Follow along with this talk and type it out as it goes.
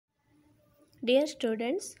Dear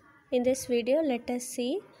students, in this video let us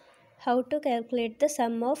see how to calculate the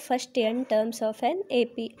sum of first n terms of an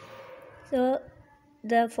AP. So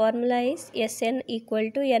the formula is Sn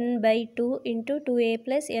equal to n by 2 into 2a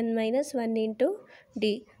plus n minus 1 into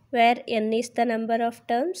d, where n is the number of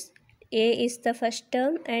terms, a is the first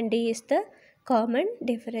term and d is the common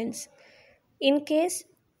difference. In case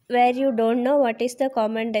where you don't know what is the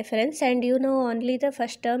common difference and you know only the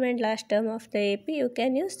first term and last term of the AP, you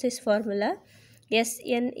can use this formula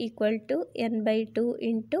Sn equal to n by 2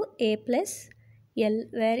 into a plus L,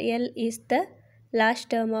 where L is the last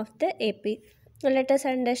term of the AP. Now let us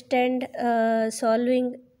understand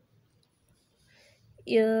solving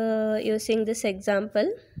using this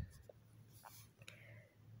example.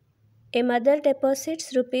 A mother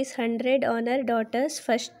deposits rupees 100 on her daughter's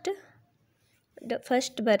first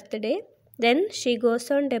birthday. Then she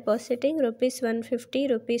goes on depositing rupees 150,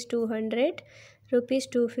 rupees 200, rupees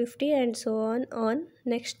 250 and so on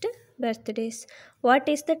next birthdays. What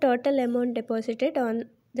is the total amount deposited on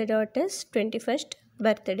the daughter's 21st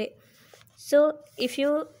birthday? So if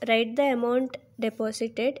you write the amount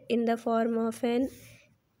deposited in the form of an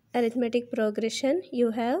arithmetic progression,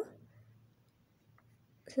 you have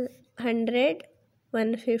 100,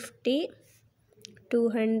 150,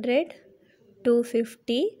 200,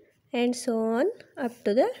 250 and so on up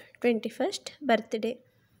to the 21st birthday.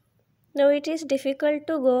 Now it is difficult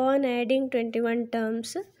to go on adding 21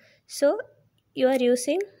 terms, so you are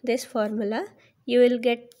using this formula. You will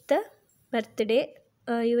get the birthday,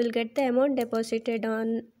 you will get the amount deposited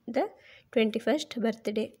on the 21st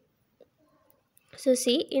birthday. So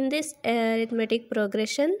see, in this arithmetic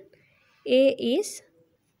progression, A is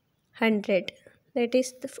 100. That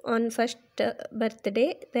is on first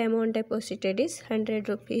birthday the amount deposited is 100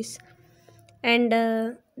 rupees. And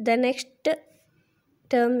the next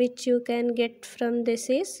term which you can get from this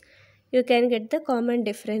is, you can get the common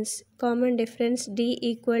difference. Common difference D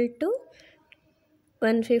equal to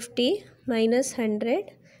 150 minus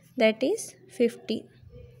 100, that is 50.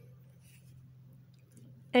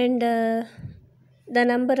 And the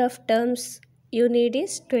number of terms you need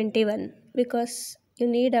is 21, because you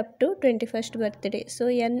need up to 21st birthday. So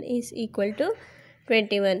n is equal to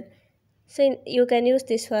 21. So you can use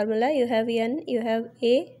this formula. You have n, you have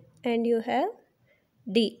a and you have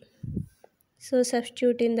d. So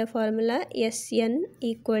substitute in the formula Sn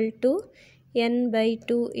equal to n by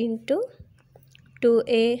 2 into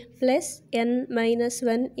 2a plus n minus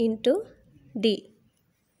 1 into d.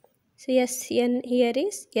 So Sn here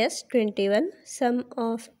is S21, sum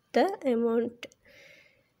of the amount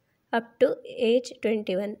up to age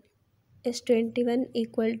 21. S21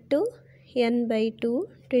 equal to n by 2,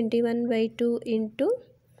 21 by 2 into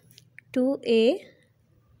 2a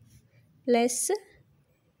plus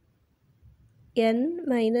n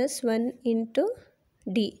minus 1 into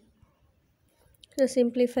d. So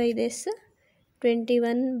simplify this.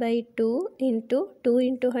 21 by 2 into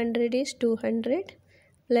 100 is 200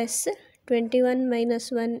 plus 21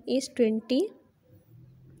 minus 1 is 20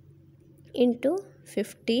 into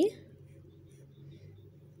 50,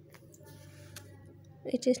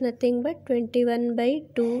 which is nothing but 21 by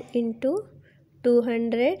 2 into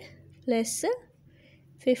 200 plus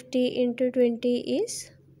 50 into 20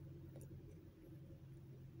 is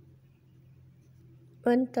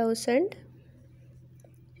 1000.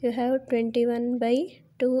 You have 21 by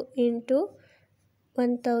 2 into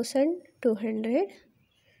 1200.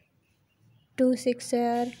 2 6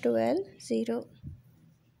 are 12, 0.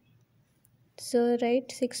 So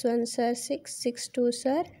write 6 1s are 6, 6 2s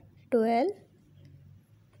are 12.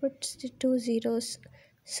 Put 2 zeros.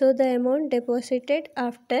 So the amount deposited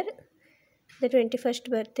after the 21st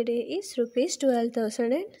birthday is rupees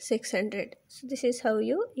 12,600. So this is how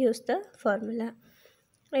you use the formula.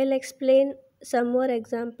 I'll explain some more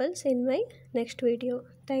examples in my next video.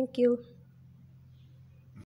 Thank you.